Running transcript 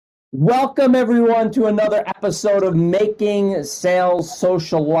Welcome, everyone, to another episode of Making Sales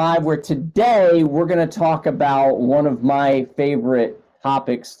Social Live, where today we're going to talk about one of my favorite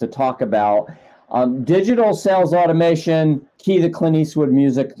topics to talk about, digital sales automation, key to Clint Eastwood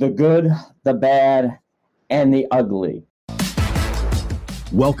music, the good, the bad, and the ugly.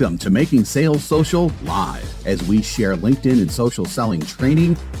 Welcome to Making Sales Social Live, as we share LinkedIn and social selling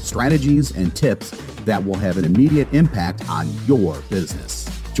training, strategies, and tips that will have an immediate impact on your business.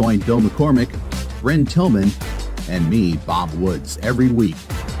 Join Bill McCormick, Bryn Tillman, and me, Bob Woods, every week.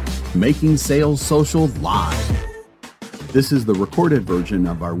 Making Sales Social Live. This is the recorded version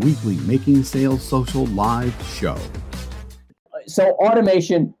of our weekly Making Sales Social Live show. So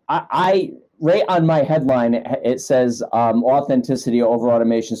automation, I right on my headline, it says authenticity over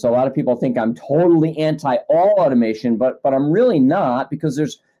automation. So a lot of people think I'm totally anti all automation, but I'm really not, because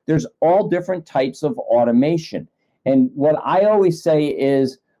there's all different types of automation. And what I always say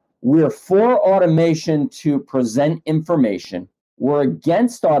is we're for automation to present information. We're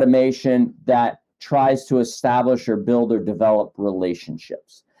against automation that tries to establish or build or develop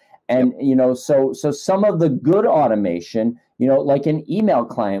relationships. And, so some of the good automation, like an email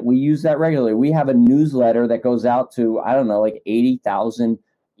client, we use that regularly. We have a newsletter that goes out to, 80,000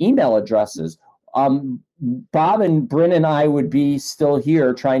 email addresses. Bob and Bryn and I would be still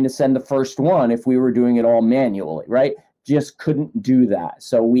here trying to send the first one if we were doing it all manually, right? Just couldn't do that.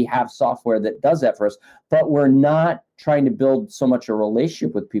 So we have software that does that for us, but we're not trying to build so much a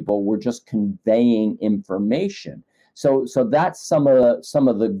relationship with people. We're just conveying information. So that's some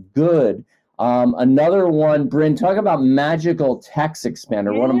of the good. Another one, Bryn, talk about Magical Text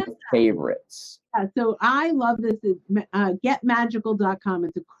Expander, one of my favorites. So I love this. It's getmagical.com.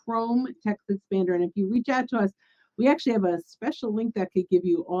 It's a Chrome text expander. And if you reach out to us, we actually have a special link that could give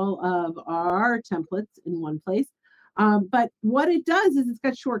you all of our templates in one place. But what it does is it's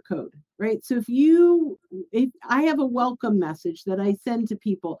got short code, right? So if I have a welcome message that I send to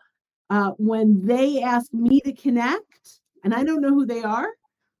people when they ask me to connect, and I don't know who they are,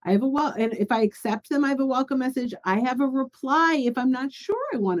 and if I accept them, I have a welcome message. I have a reply if I'm not sure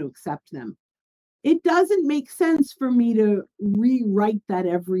I want to accept them. It doesn't make sense for me to rewrite that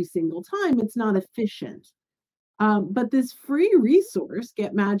every single time. It's not efficient. But this free resource,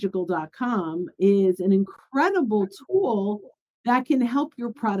 getmagical.com, is an incredible tool that can help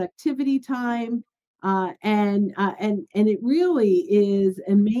your productivity time. And it really is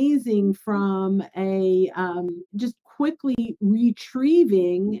amazing from a just quickly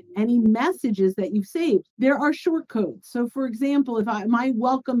retrieving any messages that you've saved. There are short codes. So for example, if my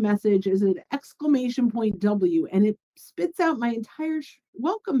welcome message is an exclamation point W and it spits out my entire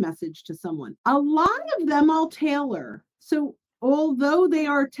welcome message to someone, a lot of them I'll tailor. So although they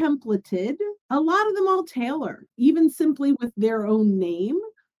are templated, a lot of them I'll tailor, even simply with their own name.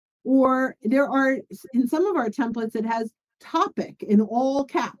 Or there are, in some of our templates, it has topic in all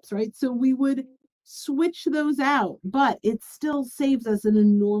caps, right? So we would switch those out, but it still saves us an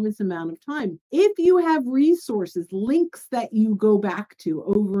enormous amount of time. If you have resources, links that you go back to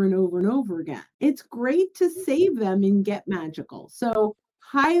over and over and over again, it's great to save them in Get Magical. So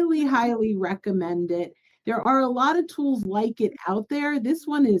highly, highly recommend it. There are a lot of tools like it out there. This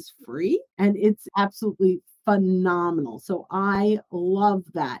one is free and it's absolutely phenomenal. So I love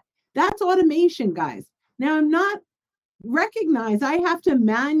that. That's automation, guys. Now recognize I have to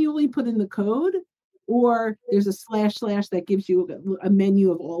manually put in the code, or there's a / that gives you a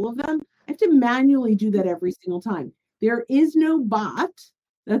menu of all of them. I have to manually do that every single time. There is no bot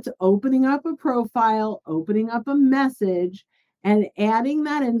that's opening up a profile, opening up a message, and adding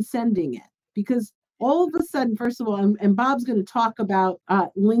that and sending it. Because all of a sudden, first of all, and Bob's going to talk about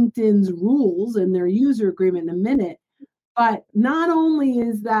LinkedIn's rules and their user agreement in a minute, but not only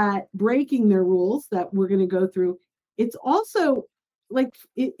is that breaking their rules that we're going to go through, it's also like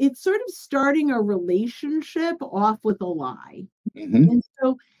it's sort of starting a relationship off with a lie. Mm-hmm. And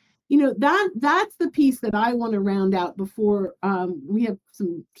so, that's the piece that I want to round out before we have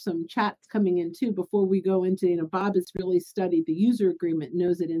some chats coming in too, before we go into, Bob has really studied the user agreement,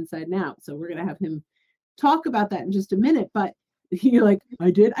 knows it inside and out. So we're going to have him talk about that in just a minute. But you're like, I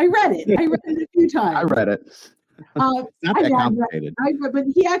read it a few times. I read it. Not that complicated. But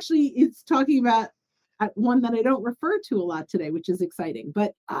he actually is talking about one that I don't refer to a lot today, which is exciting.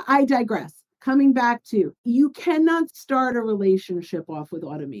 But I digress. Coming back to, you cannot start a relationship off with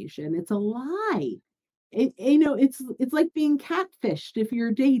automation. It's a lie. It's like being catfished if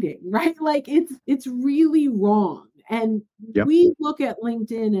you're dating, right? Like it's really wrong. And we look at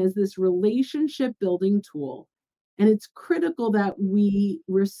LinkedIn as this relationship building tool. And it's critical that we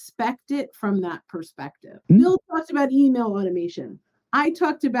respect it from that perspective. Mm-hmm. Bill talked about email automation. I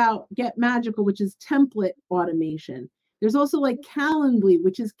talked about Get Magical, which is template automation. There's also like Calendly,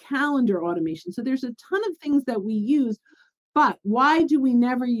 which is calendar automation. So there's a ton of things that we use, but why do we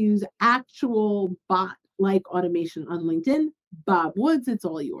never use actual bot-like automation on LinkedIn? Bob Woods, it's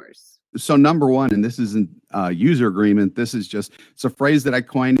all yours. So number one, and this isn't a user agreement, this is just, it's a phrase that I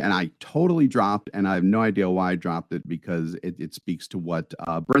coined and I totally dropped, and I have no idea why I dropped it, because it speaks to what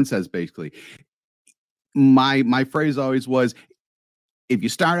Brent says basically. My phrase always was, if you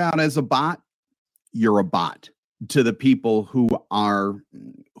start out as a bot, you're a bot to the people who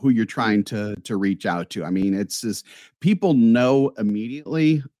you're trying to reach out to. I mean, it's just, people know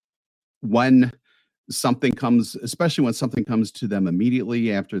immediately when something comes, especially when something comes to them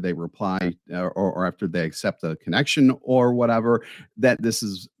immediately after they reply or after they accept a connection or whatever, that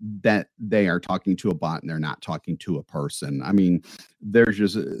they are talking to a bot and they're not talking to a person. I mean, there's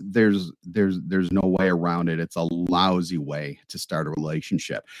no way around it. It's a lousy way to start a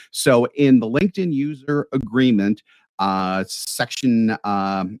relationship. So in the LinkedIn user agreement, section,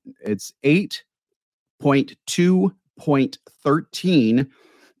 it's 8.2.13,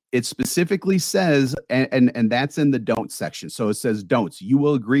 it specifically says, and that's in the don't section. So it says don'ts. You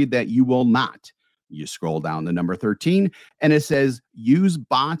will agree that you will not. You scroll down to number 13, and it says use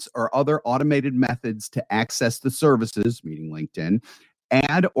bots or other automated methods to access the services, meaning LinkedIn,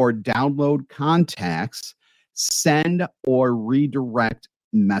 add or download contacts, send or redirect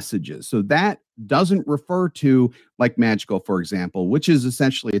messages. So that doesn't refer to like Magical, for example, which is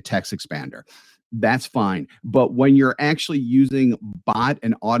essentially a text expander. That's fine. But when you're actually using bot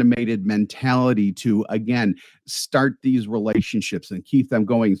and automated mentality to, again, start these relationships and keep them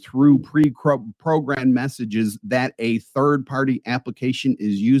going through pre-programmed messages that a third-party application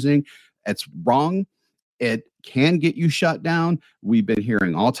is using, it's wrong. It can get you shut down. We've been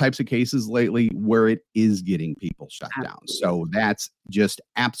hearing all types of cases lately where it is getting people shut down. So that's just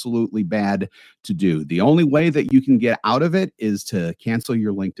absolutely bad to do. The only way that you can get out of it is to cancel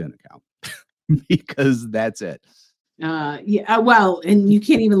your LinkedIn account. Because that's it. Yeah. Well, and you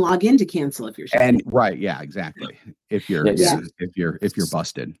can't even log in to cancel if you're shut down. Right. Yeah. Exactly. If you're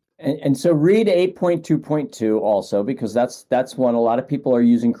busted. And so read 8.2.2 also, because that's one a lot of people are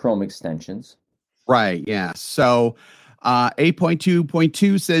using Chrome extensions. Right. Yeah. So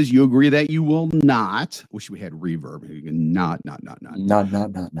 8.2.2 says you agree that you will not. Wish we had reverb. Not.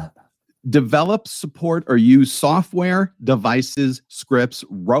 Develop, support, or use software, devices, scripts,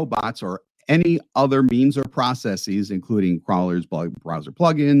 robots, or any other means or processes, including crawlers, browser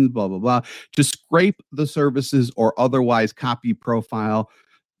plugins, blah, blah, blah, to scrape the services or otherwise copy profiles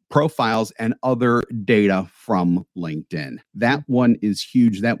and other data from LinkedIn. That one is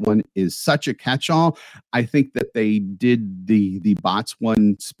huge. That one is such a catch-all. I think that they did the bots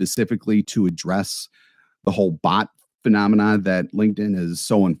one specifically to address the whole bot phenomena that LinkedIn is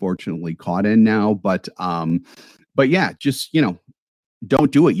so unfortunately caught in now. But yeah, just,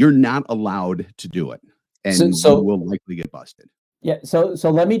 don't do it. You're not allowed to do it, and you will likely get busted. Yeah. So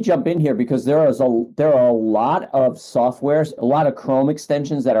let me jump in here, because there are a lot of softwares, a lot of Chrome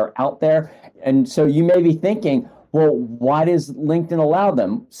extensions that are out there. And so you may be thinking, well, why does LinkedIn allow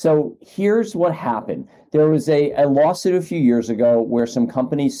them? So here's what happened. There was a lawsuit a few years ago where some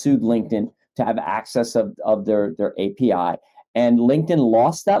companies sued LinkedIn to have access of their API. And LinkedIn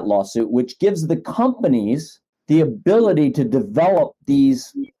lost that lawsuit, which gives the companies the ability to develop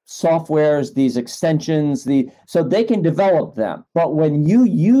these softwares, these extensions, so they can develop them. But when you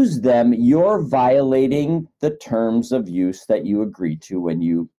use them, you're violating the terms of use that you agreed to when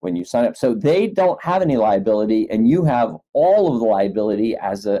you sign up. So they don't have any liability, and you have all of the liability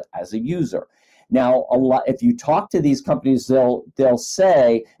as a user. Now, if you talk to these companies, they'll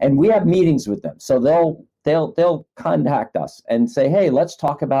say, and we have meetings with them, so they'll contact us and say, hey, let's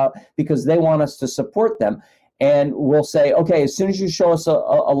talk about, because they want us to support them. And we'll say, okay, as soon as you show us a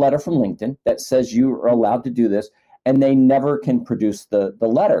letter from LinkedIn that says you are allowed to do this, and they never can produce the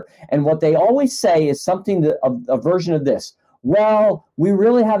letter. And what they always say is something a version of this: well, we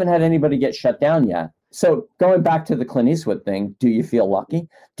really haven't had anybody get shut down yet. So going back to the Clint Eastwood thing, do you feel lucky?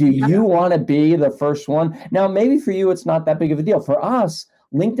 Do you want to be the first one? Now, maybe for you, it's not that big of a deal. For us,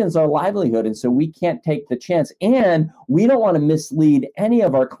 LinkedIn's our livelihood, and so we can't take the chance. And we don't want to mislead any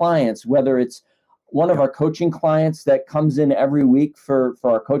of our clients, whether it's one of our coaching clients that comes in every week for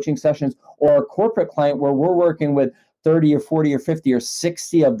our coaching sessions, or a corporate client where we're working with 30 or 40 or 50 or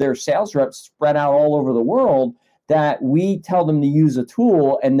 60 of their sales reps spread out all over the world, that we tell them to use a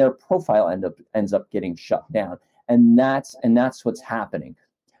tool and their profile ends up getting shut down. And that's what's happening.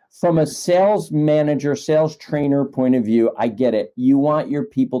 From a sales manager, sales trainer point of view, I get it. You want your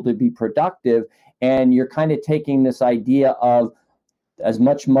people to be productive, and you're kind of taking this idea of as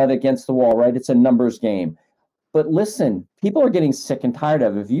much mud against the wall, right? It's a numbers game. But listen, people are getting sick and tired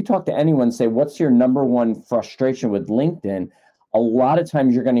of it. If you talk to anyone and say, what's your number one frustration with LinkedIn? A lot of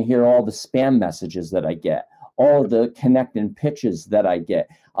times you're going to hear all the spam messages that I get, all of the connect and pitches that I get.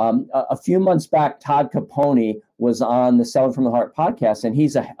 A few months back, Todd Capone was on the Selling from the Heart podcast, and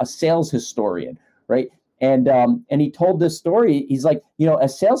he's a sales historian, right? And he told this story. He's like,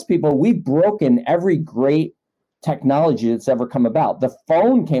 as salespeople, we've broken every great technology that's ever come about. The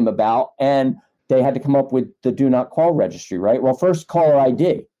phone came about, and they had to come up with the do not call registry, right? Well, first caller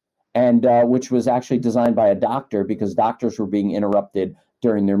ID, and which was actually designed by a doctor because doctors were being interrupted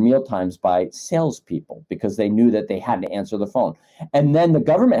during their meal times by salespeople because they knew that they had to answer the phone. And then the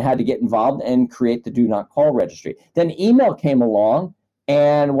government had to get involved and create the do not call registry. Then email came along,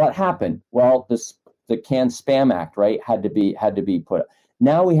 and what happened? Well, the Canned Spam Act, right, had to be put up.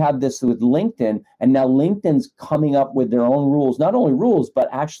 Now we have this with LinkedIn, and now LinkedIn's coming up with their own rules, not only rules, but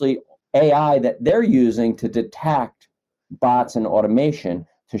actually AI that they're using to detect bots and automation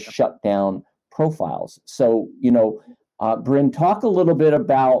to shut down profiles. So, Bryn, talk a little bit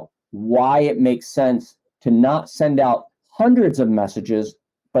about why it makes sense to not send out hundreds of messages,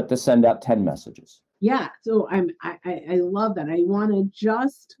 but to send out 10 messages. Yeah, so I love that. I want to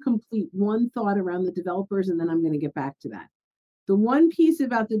just complete one thought around the developers, and then I'm going to get back to that. The one piece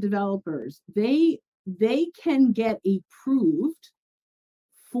about the developers, they can get approved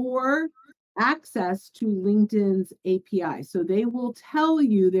for access to LinkedIn's API. So they will tell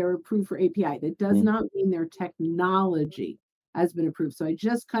you they're approved for API. That does not mean their technology has been approved. So I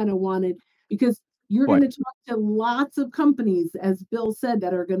just kind of wanted, because you're going to talk to lots of companies, as Bill said,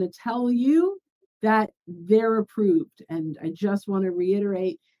 that are going to tell you that they're approved. And I just want to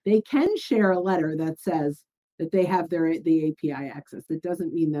reiterate, they can share a letter that says that they have the API access. That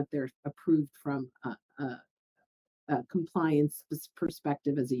doesn't mean that they're approved from a compliance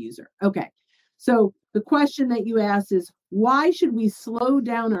perspective as a user. Okay, so the question that you asked is, why should we slow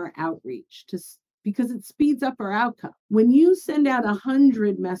down our outreach? Because it speeds up our outcome. When you send out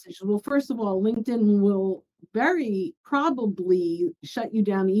 100 messages, well, first of all, LinkedIn will very probably shut you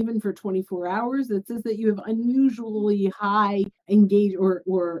down even for 24 hours. That says that you have unusually high engage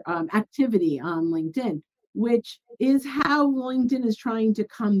or activity on LinkedIn, which is how LinkedIn is trying to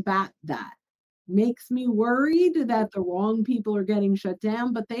combat that. Makes me worried that the wrong people are getting shut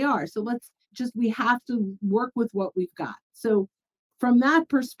down, but they are. So we have to work with what we've got. So from that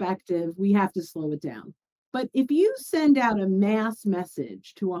perspective, we have to slow it down. But if you send out a mass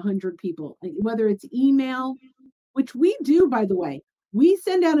message to 100 people, whether it's email, which we do, by the way, we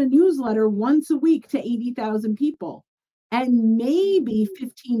send out a newsletter once a week to 80,000 people, and maybe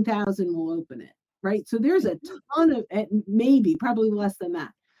 15,000 will open it, right? So there's a ton of, probably less than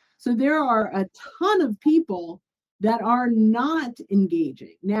that. So there are a ton of people that are not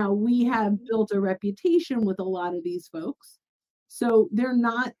engaging. Now, we have built a reputation with a lot of these folks. So they're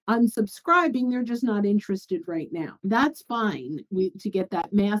not unsubscribing, they're just not interested right now. That's fine to get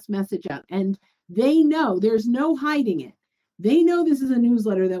that mass message out. And they know, there's no hiding it. They know this is a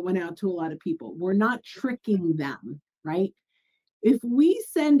newsletter that went out to a lot of people. We're not tricking them, right? If we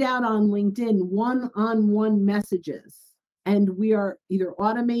send out on LinkedIn one-on-one messages, and we are either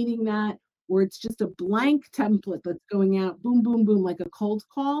automating that, or it's just a blank template that's going out, boom, boom, boom, like a cold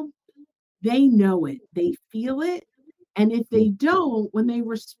call, they know it, they feel it. And if they don't, when they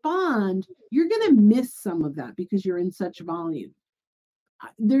respond, you're going to miss some of that because you're in such volume.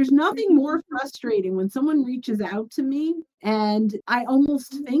 There's nothing more frustrating when someone reaches out to me and I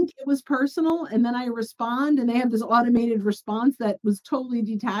almost think it was personal, and then I respond and they have this automated response that was totally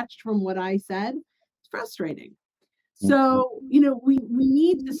detached from what I said. It's frustrating. So, we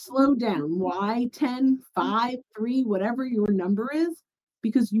need to slow down. Why 10, 5, 3, whatever your number is?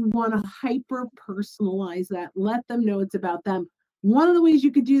 Because you want to hyper personalize that. Let them know it's about them. One of the ways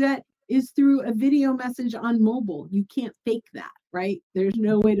you could do that is through a video message on mobile. You can't fake that, right? There's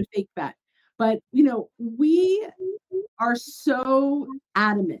no way to fake that. But, we are so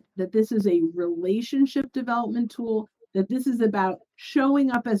adamant that this is a relationship development tool, that this is about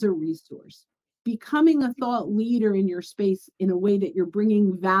showing up as a resource, becoming a thought leader in your space in a way that you're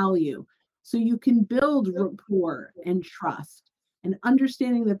bringing value so you can build rapport and trust, and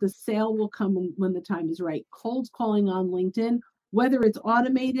understanding that the sale will come when the time is right. Cold calling on LinkedIn, whether it's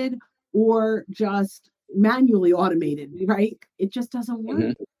automated or just manually automated, right? It just doesn't work.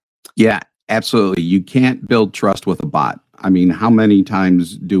 Mm-hmm. Yeah, absolutely. You can't build trust with a bot. I mean, how many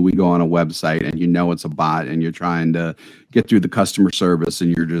times do we go on a website and it's a bot and you're trying to get through the customer service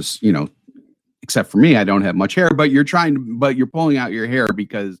and you're just, except for me, I don't have much hair, but you're pulling out your hair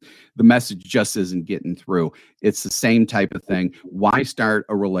because the message just isn't getting through. It's the same type of thing. Why start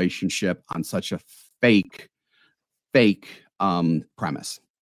a relationship on such a fake premise?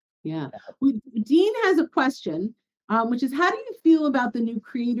 Yeah. Dean has a question, which is, how do you feel about the new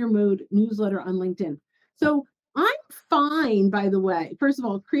creator mode newsletter on LinkedIn? So I'm fine, by the way. First of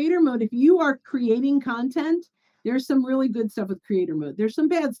all, creator mode, if you are creating content, there's some really good stuff with creator mode. There's some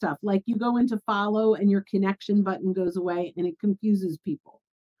bad stuff, like you go into follow and your connection button goes away and it confuses people.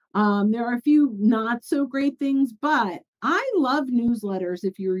 There are a few not so great things, but I love newsletters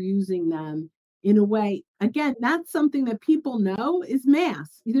if you're using them in a way. Again, that's something that people know is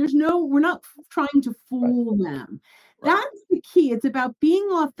mass. We're not trying to fool them. That's the key. It's about being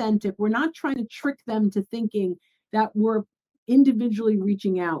authentic. We're not trying to trick them to thinking that we're individually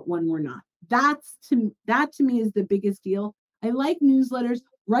reaching out when we're not. That to me is the biggest deal. I like newsletters.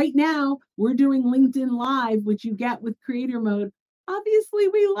 Right now, we're doing LinkedIn Live, which you get with creator mode. Obviously,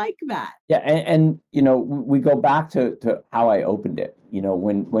 we like that. Yeah, and we go back to how I opened it.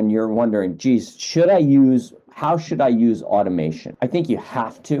 When you're wondering, geez, how should I use automation? I think you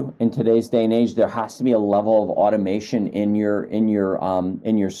have to in today's day and age. There has to be a level of automation in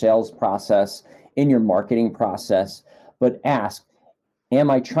your sales process, in your marketing process. But ask, am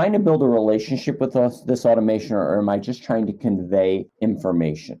I trying to build a relationship with this automation, or am I just trying to convey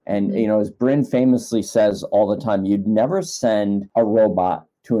information? And, as Bryn famously says all the time, you'd never send a robot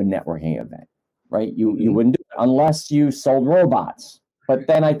to a networking event, right? You wouldn't do it unless you sold robots. But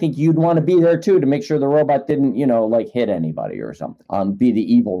then I think you'd want to be there too to make sure the robot didn't, hit anybody or something. Be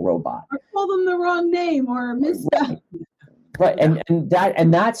the evil robot. Or call them the wrong name or misspell. Right. And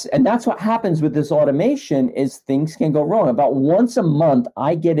that's what happens with this automation is things can go wrong. About once a month,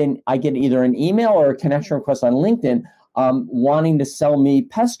 I get either an email or a connection request on LinkedIn wanting to sell me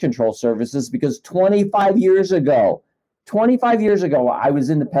pest control services because 25 years ago, I was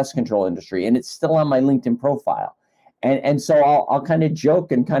in the pest control industry, and it's still on my LinkedIn profile. And so I'll kind of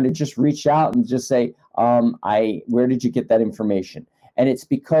joke and kind of just reach out and just say, where did you get that information? And it's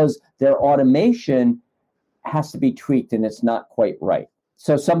because their automation has to be tweaked and it's not quite right.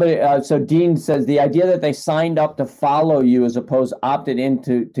 So so Dean says the idea that they signed up to follow you as opposed opted in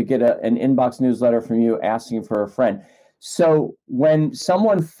to get an inbox newsletter from you asking for a friend. So when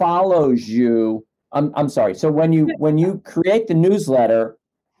someone follows you, I'm sorry. So when you create the newsletter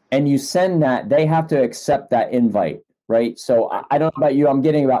and you send that, they have to accept that invite, right? So I don't know about you, I'm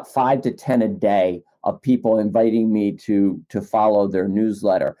getting about 5 to 10 a day of people inviting me to follow their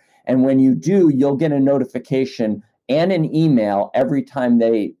newsletter. And when you do, you'll get a notification and an email every time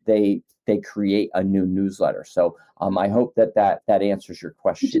they create a new newsletter. So I hope that answers your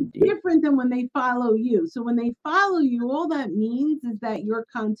question. It's different than when they follow you. So when they follow you, all that means is that your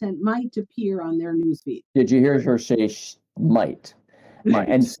content might appear on their newsfeed. Did you hear her say might?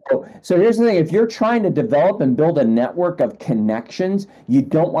 And so here's the thing. If you're trying to develop and build a network of connections, you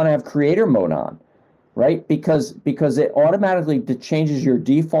don't want to have creator mode on. Right? Because it automatically changes your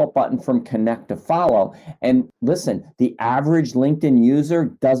default button from connect to follow. And listen, the average LinkedIn user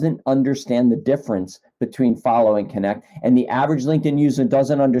doesn't understand the difference between follow and connect. And the average LinkedIn user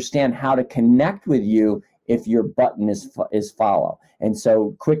doesn't understand how to connect with you if your button is follow. And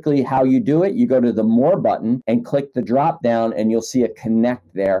so quickly how you do it, you go to the more button and click the drop down and you'll see a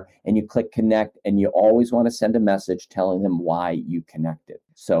connect there, and you click connect, and you always want to send a message telling them why you connected.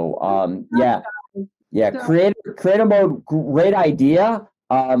 So Yeah, creator mode, great idea.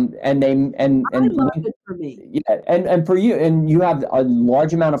 I love it for me. Yeah, and for you, and you have a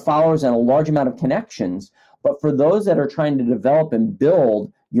large amount of followers and a large amount of connections. But for those that are trying to develop and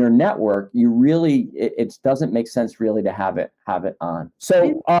build your network, it doesn't make sense really to have it on.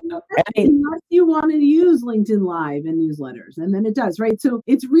 So unless you want to use LinkedIn Live and newsletters, and then it does, right? So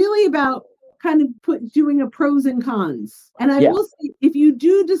it's really about kind of doing a pros and cons. And I will say, if you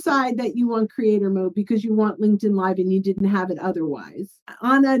do decide that you want creator mode because you want LinkedIn Live and you didn't have it otherwise,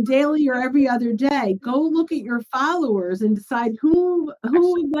 on a daily or every other day, go look at your followers and decide who of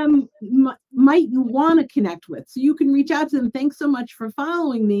them might you want to connect with. So you can reach out to them. Thanks so much for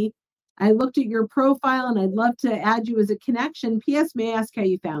following me. I looked at your profile and I'd love to add you as a connection. P.S. May I ask how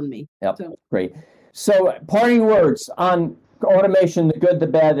you found me? Yep. Great. So parting words on automation, the good, the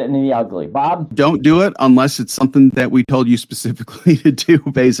bad, and the ugly. Bob? Don't do it unless it's something that we told you specifically to do,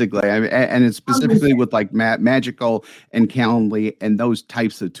 basically. And it's specifically with like Magical and Calendly and those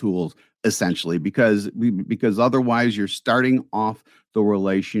types of tools, essentially, because otherwise you're starting off the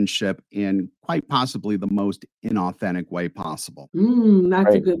relationship in quite possibly the most inauthentic way possible.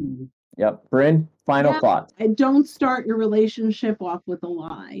 That's a good one. Yep. Bryn, final thoughts. And don't start your relationship off with a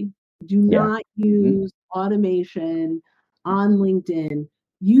lie. Do not use automation on LinkedIn.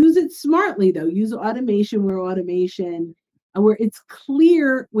 Use it smartly, though. Use automation where it's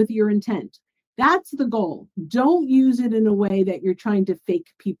clear with your intent. That's the goal. Don't use it in a way that you're trying to fake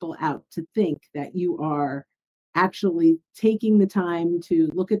people out to think that you are actually taking the time to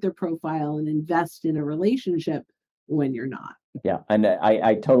look at their profile and invest in a relationship when you're not. Yeah, and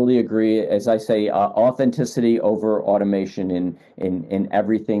I totally agree. As I say, authenticity over automation in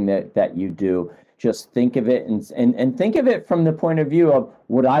everything that you do. Just think of it and think of it from the point of view of,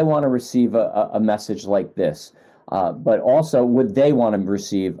 would I want to receive a message like this? But also, would they want to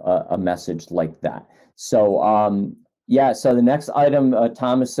receive a message like that? So, so the next item,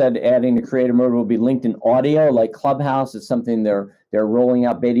 Thomas said, adding the creative mode will be LinkedIn audio, like Clubhouse. It's something they're rolling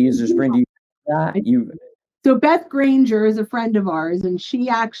out beta users. Bring to you. So Beth Granger is a friend of ours, and she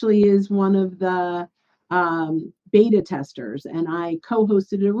actually is one of the beta testers, and I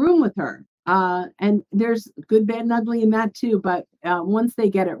co-hosted a room with her. And there's good, bad, and ugly in that too, but once they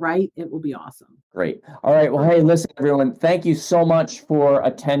get it right, it will be awesome. Great. All right. Well, hey, listen, everyone, thank you so much for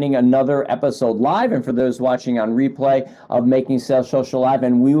attending another episode live, and for those watching on replay of Making Sales Social Live,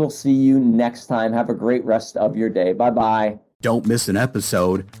 and we will see you next time. Have a great rest of your day. Bye-bye. Don't miss an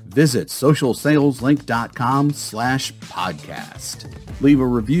episode. Visit socialsaleslink.com/podcast. Leave a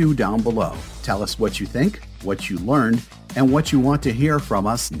review down below. Tell us what you think, what you learned, and what you want to hear from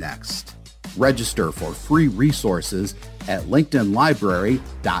us next. Register for free resources at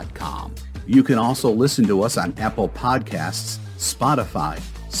linkedinlibrary.com. You can also listen to us on Apple Podcasts, Spotify,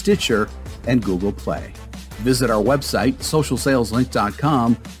 Stitcher, and Google Play. Visit our website,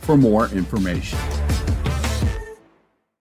 socialsaleslink.com, for more information.